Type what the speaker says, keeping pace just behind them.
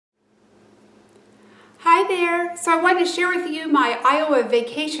there! So I wanted to share with you my Iowa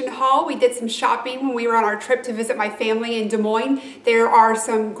vacation haul. We did some shopping when we were on our trip to visit my family in Des Moines. There are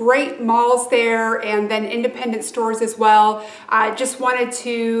some great malls there and then independent stores as well. I just wanted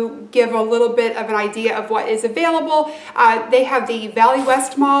to give a little bit of an idea of what is available. They have the Valley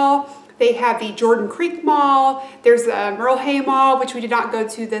West Mall. They have the Jordan Creek Mall. There's the Merle Hay Mall, which we did not go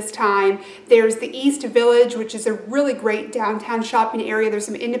to this time. There's the East Village, which is a really great downtown shopping area. There's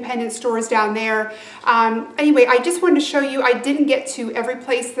some independent stores down there. Anyway, I just wanted to show you, I didn't get to every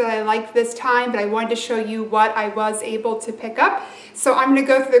place that I liked this time, but I wanted to show you what I was able to pick up. So I'm gonna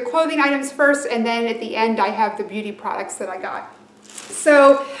go through the clothing items first, and then at the end I have the beauty products that I got.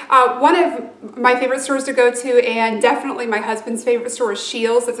 So one of my favorite stores to go to, and definitely my husband's favorite store, is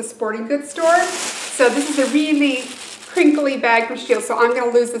Scheels. It's a sporting goods store. So this is a really crinkly bag from Scheels. So I'm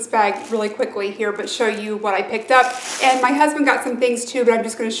going to lose this bag really quickly here, but show you what I picked up. And my husband got some things too, but I'm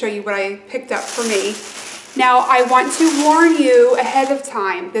just going to show you what I picked up for me. Now, I want to warn you ahead of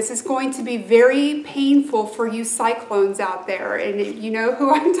time, this is going to be very painful for you cyclones out there. And you know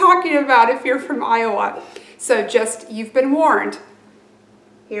who I'm talking about if you're from Iowa. So just, you've been warned.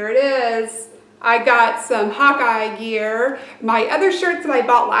 Here it is. I got some Hawkeye gear. My other shirts that I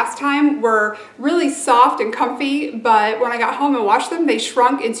bought last time were really soft and comfy, but when I got home and washed them, they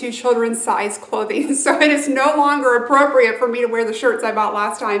shrunk into children's size clothing. So it is no longer appropriate for me to wear the shirts I bought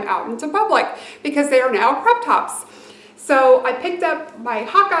last time out into public because they are now crop tops. So I picked up my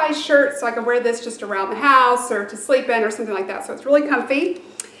Hawkeye shirt so I can wear this just around the house or to sleep in or something like that. So it's really comfy.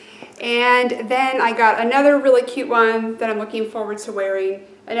 And then I got another really cute one that I'm looking forward to wearing.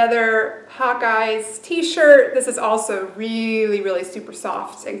 Another Hawkeye's t-shirt. This is also really, really super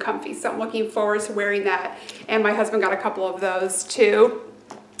soft and comfy. So I'm looking forward to wearing that. And my husband got a couple of those too.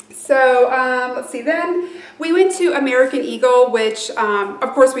 So let's see, then we went to American Eagle, which of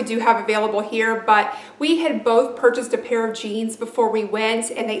course we do have available here, but we had both purchased a pair of jeans before we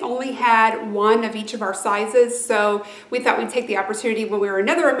went, and they only had one of each of our sizes. So we thought we'd take the opportunity when we were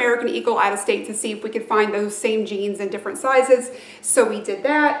another American Eagle out of state to see if we could find those same jeans in different sizes. So we did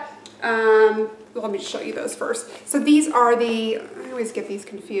that. Let me show you those first. So these are the, I always get these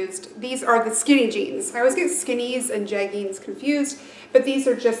confused. These are the skinny jeans. I always get skinnies and jeggings confused, but these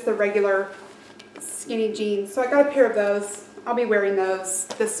are just the regular skinny jeans. So I got a pair of those. I'll be wearing those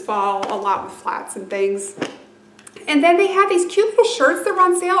this fall a lot with flats and things. And then they have these cute little shirts that were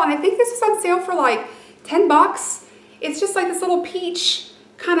on sale, and I think this was on sale for like 10 bucks. It's just like this little peach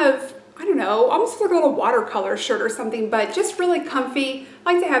kind of, I don't know, almost like a little watercolor shirt or something, but just really comfy.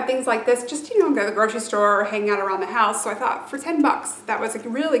 I like to have things like this, just, you know, go to the grocery store or hang out around the house. So I thought for 10 bucks, that was a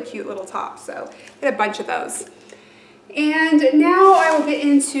really cute little top. So I had a bunch of those. And now I will get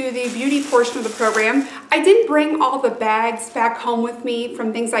into the beauty portion of the program. I didn't bring all the bags back home with me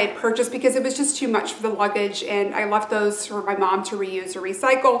from things I had purchased because it was just too much for the luggage, and I left those for my mom to reuse or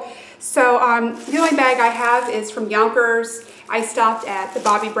recycle. So the only bag I have is from Yonkers. I stopped at the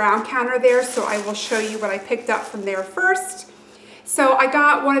Bobbi Brown counter there, so I will show you what I picked up from there first. So I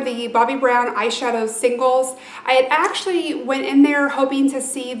got one of the Bobbi Brown eyeshadow singles. I had actually went in there hoping to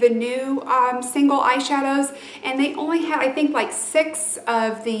see the new single eyeshadows, and they only had, I think, like 6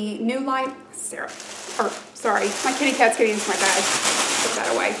 of the new line. Sorry, my kitty cat's getting into my bag. Put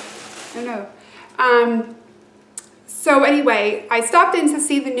that away. Oh no. So anyway, I stopped in to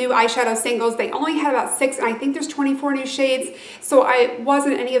see the new eyeshadow singles. They only had about 6, and I think there's 24 new shades. So I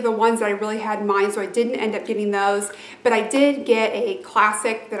wasn't any of the ones that I really had in mind, so I didn't end up getting those. But I did get a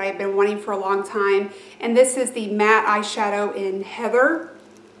classic that I've been wanting for a long time, and this is the matte eyeshadow in Heather.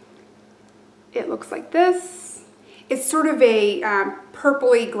 It looks like this. It's sort of a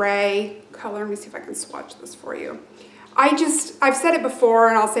purpley gray color. Let me see if I can swatch this for you. I've said it before,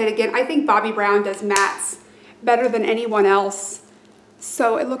 and I'll say it again. I think Bobbi Brown does mattes better than anyone else.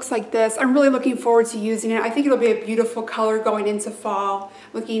 So it looks like this. I'm really looking forward to using it. I think it'll be a beautiful color going into fall.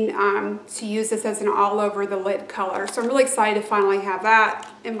 Looking to use this as an all over the lid color. So I'm really excited to finally have that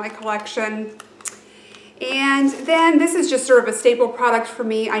in my collection. And then this is just sort of a staple product for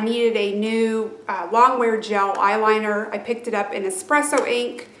me. I needed a new Longwear gel eyeliner. I picked it up in Espresso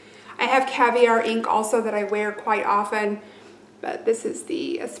ink. I have Caviar ink also that I wear quite often, but this is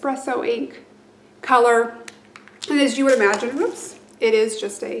the Espresso ink color. And as you would imagine, whoops, it is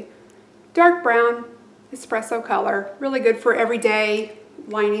just a dark brown espresso color. Really good for everyday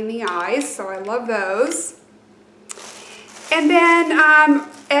lining the eyes, so I love those. And then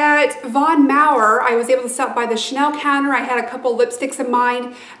at Von Maur, I was able to stop by the Chanel counter. I had a couple lipsticks in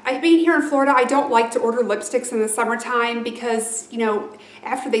mind. Being here in Florida, I don't like to order lipsticks in the summertime because, you know,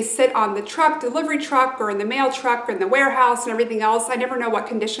 after they sit on the truck, delivery truck, or in the mail truck, or in the warehouse and everything else, I never know what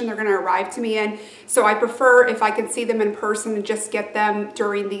condition they're gonna arrive to me in. So I prefer if I can see them in person and just get them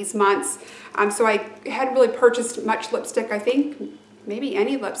during these months. So I hadn't really purchased much lipstick, I think, maybe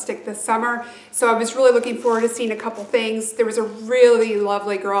any lipstick this summer. So I was really looking forward to seeing a couple things. There was a really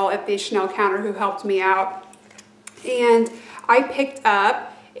lovely girl at the Chanel counter who helped me out. And I picked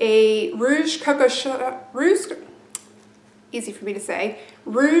up a Rouge Coco easy for me to say,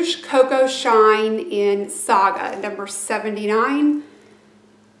 Rouge Coco Shine in Saga, number 79.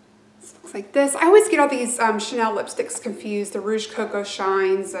 This looks like this. I always get all these Chanel lipsticks confused, the Rouge Coco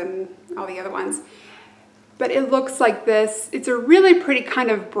Shines and all the other ones. But it looks like this. It's a really pretty kind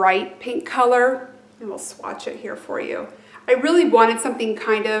of bright pink color. And we'll swatch it here for you. I really wanted something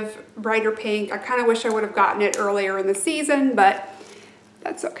kind of brighter pink. I kind of wish I would have gotten it earlier in the season, but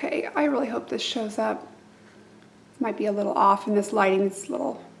that's okay. I really hope this shows up. Might be a little off in this lighting. It's a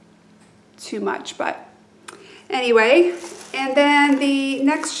little too much, but anyway. And then the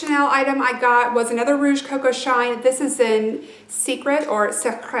next Chanel item I got was another Rouge Coco Shine. This is in Secret, or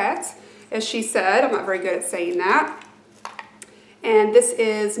Secret, as she said. I'm not very good at saying that. And this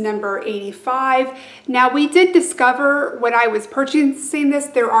is number 85. Now, we did discover when I was purchasing this,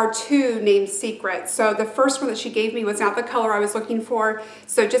 there are two named Secret. So the first one that she gave me was not the color I was looking for.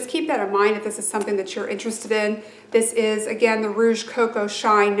 So just keep that in mind if this is something that you're interested in. This is, again, the Rouge Coco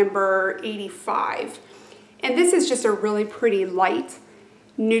Shine number 85. And this is just a really pretty light,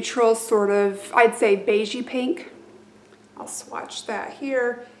 neutral sort of, I'd say beigey pink. I'll swatch that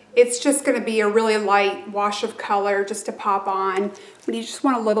here. It's just going to be a really light wash of color just to pop on when you just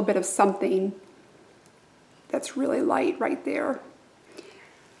want a little bit of something that's really light right there.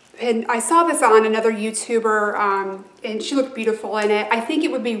 And I saw this on another YouTuber, and she looked beautiful in it. I think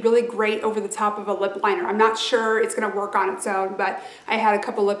it would be really great over the top of a lip liner. I'm not sure it's going to work on its own, but I had a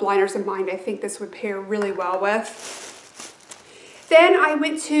couple lip liners in mind I think this would pair really well with. Then I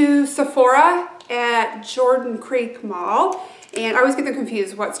went to Sephora at Jordan Creek Mall. And I always get them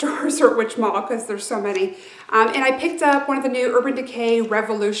confused what stores or which mall because there's so many. And I picked up one of the new Urban Decay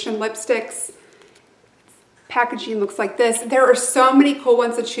Revolution lipsticks. Packaging looks like this. There are so many cool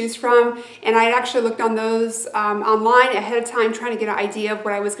ones to choose from, and I actually looked on those online ahead of time trying to get an idea of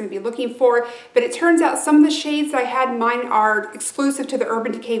what I was going to be looking for. But it turns out some of the shades that I had in mind are exclusive to the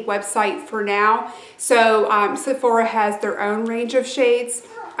Urban Decay website for now. So Sephora has their own range of shades.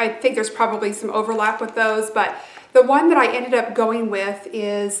 I think there's probably some overlap with those, but the one that I ended up going with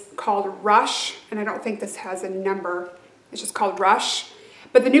is called Rush, and I don't think this has a number. It's just called Rush.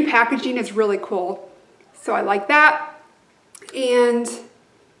 But the new packaging is really cool, so I like that. And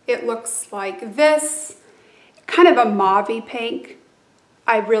it looks like this, kind of a mauve-y pink.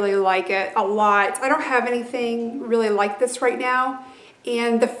 I really like it a lot. I don't have anything really like this right now,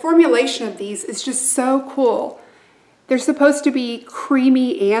 and the formulation of these is just so cool. They're supposed to be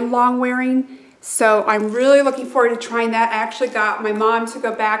creamy and long-wearing, so I'm really looking forward to trying that. I actually got my mom to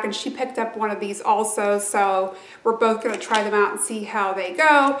go back and she picked up one of these also, so we're both going to try them out and see how they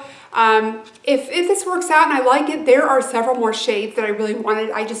go. If this works out and I like it, there are several more shades that I really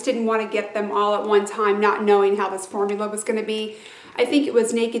wanted. I just didn't want to get them all at one time, not knowing how this formula was going to be. I think it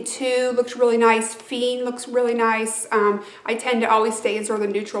was Naked 2, looks really nice. Fiend looks really nice. I tend to always stay in sort of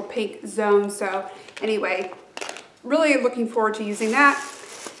the neutral pink zone, so anyway, really looking forward to using that.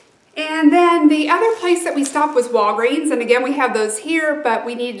 And then the other place that we stopped was Walgreens, and again we have those here, but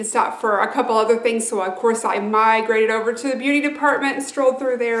we needed to stop for a couple other things, so of course I migrated over to the beauty department and strolled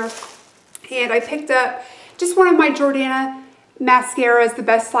through there, and I picked up just one of my Jordana mascaras, the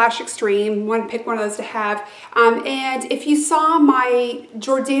Best Lash Extreme. Want to pick one of those to have. And if you saw my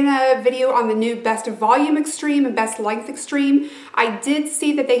Jordana video on the new Best Volume Extreme and Best Length Extreme, I did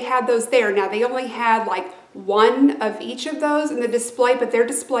see that they had those there. Now they only had like one of each of those in the display, but their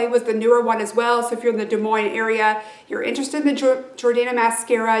display was the newer one as well. So if you're in the Des Moines area, you're interested in the Jordana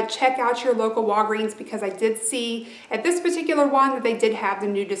mascara, check out your local Walgreens, because I did see at this particular one that they did have the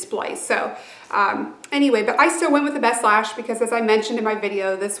new display. So anyway, but I still went with the Best Lash because, as I mentioned in my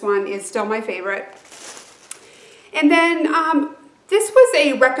video, this one is still my favorite. And then this was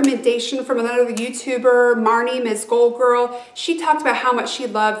a recommendation from another YouTuber, Marnie, Ms. Gold Girl. She talked about how much she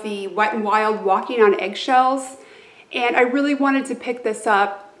loved the Wet n Wild Walking on Eggshells, and I really wanted to pick this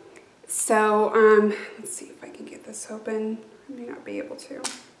up. So let's see if I can get this open. I may not be able to.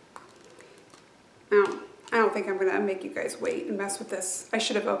 I don't think I'm gonna make you guys wait and mess with this. I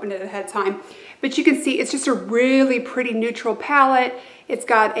should have opened it ahead of time. But you can see it's just a really pretty neutral palette. It's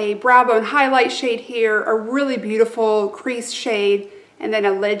got a brow bone highlight shade here, a really beautiful crease shade, and then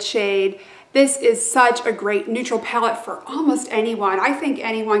a lid shade. This is such a great neutral palette for almost anyone. I think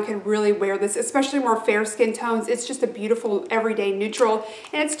anyone can really wear this, especially more fair skin tones. It's just a beautiful everyday neutral,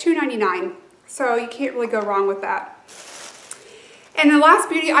 and it's $2.99, so you can't really go wrong with that. And the last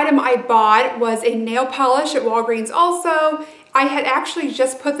beauty item I bought was a nail polish at Walgreens also. I had actually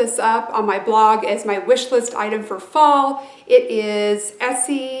just put this up on my blog as my wish list item for fall. It is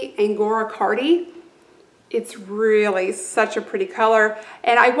Essie Angora Cardi. It's really such a pretty color,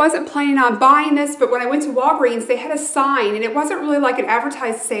 and I wasn't planning on buying this, but when I went to Walgreens, they had a sign, and it wasn't really like an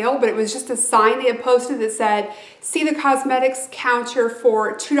advertised sale, but it was just a sign they had posted that said, see the cosmetics counter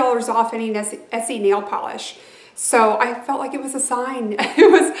for $2 off any Essie nail polish. So I felt like it was a sign.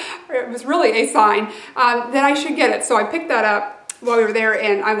 It was really a sign that I should get it. So I picked that up while we were there,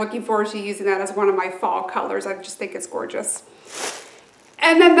 and I'm looking forward to using that as one of my fall colors. I just think it's gorgeous.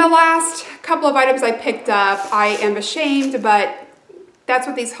 And then the last couple of items I picked up, I am ashamed, but that's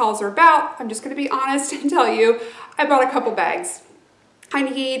what these hauls are about. I'm just going to be honest and tell you, I bought a couple bags. I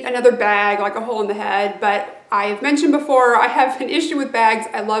need another bag, like a hole in the head, but I've mentioned before, I have an issue with bags.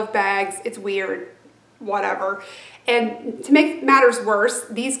 I love bags. It's weird, whatever. And to make matters worse,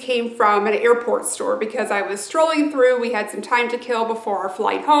 these came from an airport store because I was strolling through. We had some time to kill before our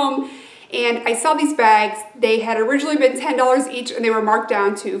flight home. And I saw these bags. They had originally been $10 each, and they were marked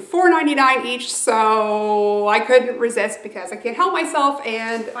down to $4.99 each, so I couldn't resist because I can't help myself,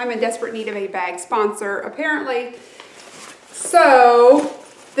 and I'm in desperate need of a bag sponsor, apparently. So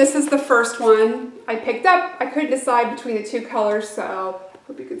this is the first one I picked up. I couldn't decide between the two colors, so I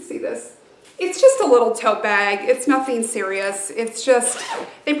hope you can see this. It's just a little tote bag. It's nothing serious. It's just,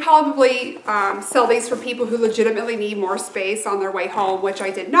 they probably sell these for people who legitimately need more space on their way home, which I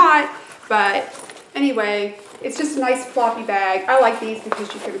did not. But anyway, it's just a nice floppy bag. I like these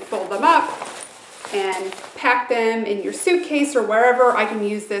because you can fold them up and pack them in your suitcase or wherever. I can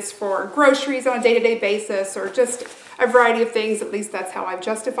use this for groceries on a day-to-day basis or just a variety of things. At least that's how I've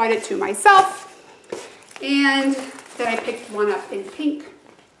justified it to myself. And then I picked one up in pink.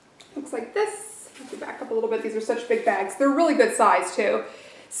 Looks like this. Let me back up a little bit. These are such big bags. They're really good size too.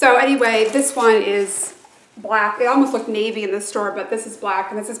 So anyway, this one is black. It almost looked navy in the store, but this is black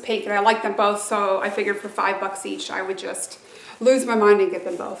and this is pink, and I like them both, so I figured for $5 each I would just lose my mind and get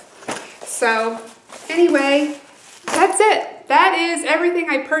them both. So anyway, that's it. That is everything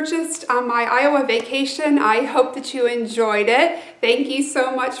I purchased on my Iowa vacation. I hope that you enjoyed it. Thank you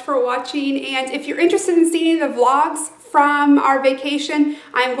so much for watching, and if you're interested in seeing the vlogs from our vacation,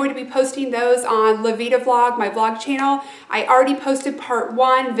 I'm going to be posting those on La Vida Vlog, my vlog channel. I already posted part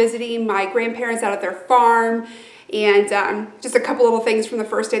 1, visiting my grandparents out at their farm, and just a couple little things from the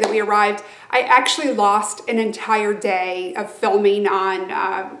first day that we arrived. I actually lost an entire day of filming on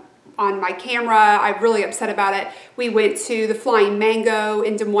my camera. I'm really upset about it. We went to the Flying Mango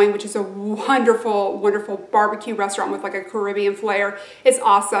in Des Moines, which is a wonderful, wonderful barbecue restaurant with like a Caribbean flair. It's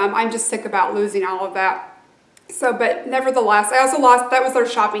awesome. I'm just sick about losing all of that. So, but nevertheless, I also lost, that was our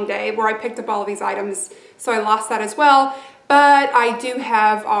shopping day where I picked up all of these items, so I lost that as well. But I do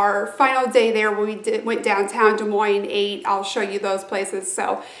have our final day there where we went downtown, Des Moines, ate. I'll show you those places.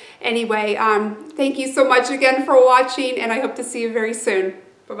 So anyway, thank you so much again for watching, and I hope to see you very soon.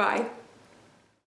 Bye-bye.